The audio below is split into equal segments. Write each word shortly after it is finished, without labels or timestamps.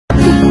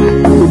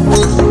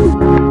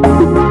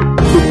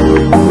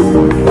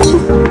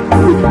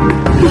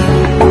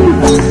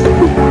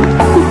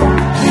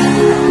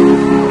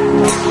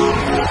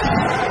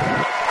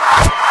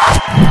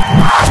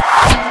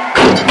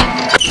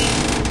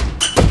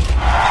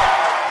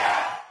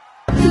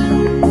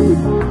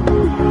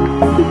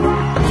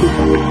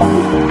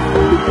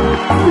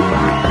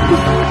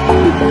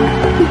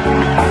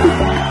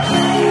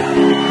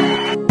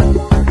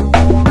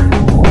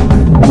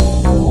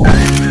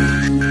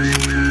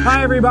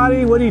Hi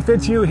everybody, Woody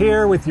FitzHugh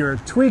here with your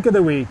Tweak of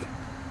the Week.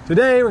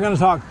 Today we're going to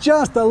talk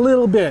just a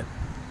little bit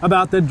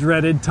about the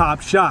dreaded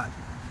top shot.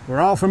 We're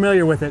all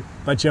familiar with it,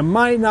 but you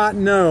might not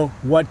know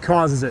what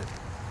causes it.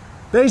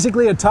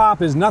 Basically, a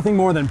top is nothing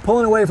more than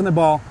pulling away from the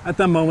ball at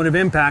the moment of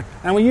impact,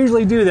 and we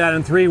usually do that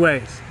in three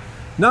ways.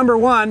 Number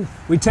one,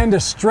 we tend to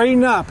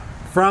straighten up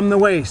from the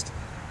waist,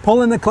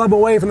 pulling the club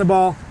away from the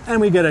ball, and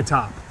we get a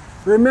top.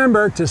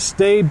 Remember to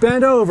stay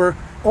bent over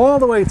all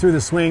the way through the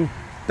swing,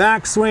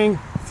 back swing,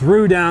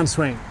 through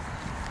downswing.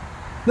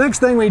 Next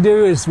thing we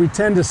do is we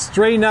tend to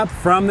straighten up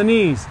from the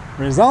knees.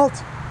 Result,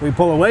 we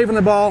pull away from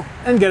the ball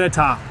and get a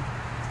top.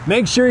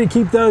 Make sure you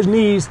keep those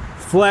knees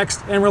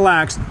flexed and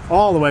relaxed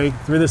all the way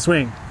through the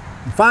swing.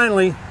 And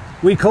finally,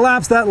 we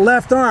collapse that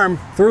left arm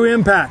through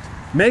impact.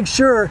 Make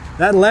sure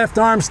that left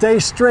arm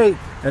stays straight,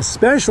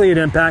 especially at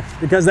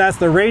impact, because that's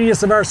the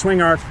radius of our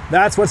swing arc.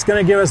 That's what's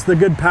going to give us the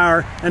good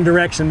power and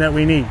direction that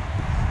we need.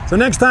 So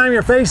next time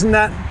you're facing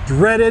that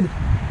dreaded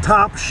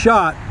top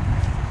shot,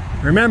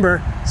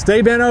 remember,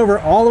 stay bent over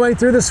all the way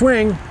through the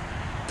swing,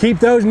 keep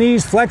those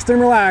knees flexed and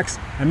relaxed,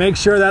 and make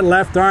sure that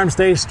left arm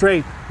stays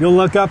straight. You'll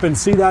look up and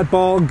see that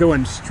ball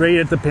going straight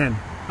at the pin.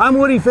 I'm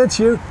Woody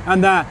FitzHugh,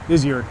 and that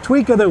is your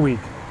Tweak of the Week.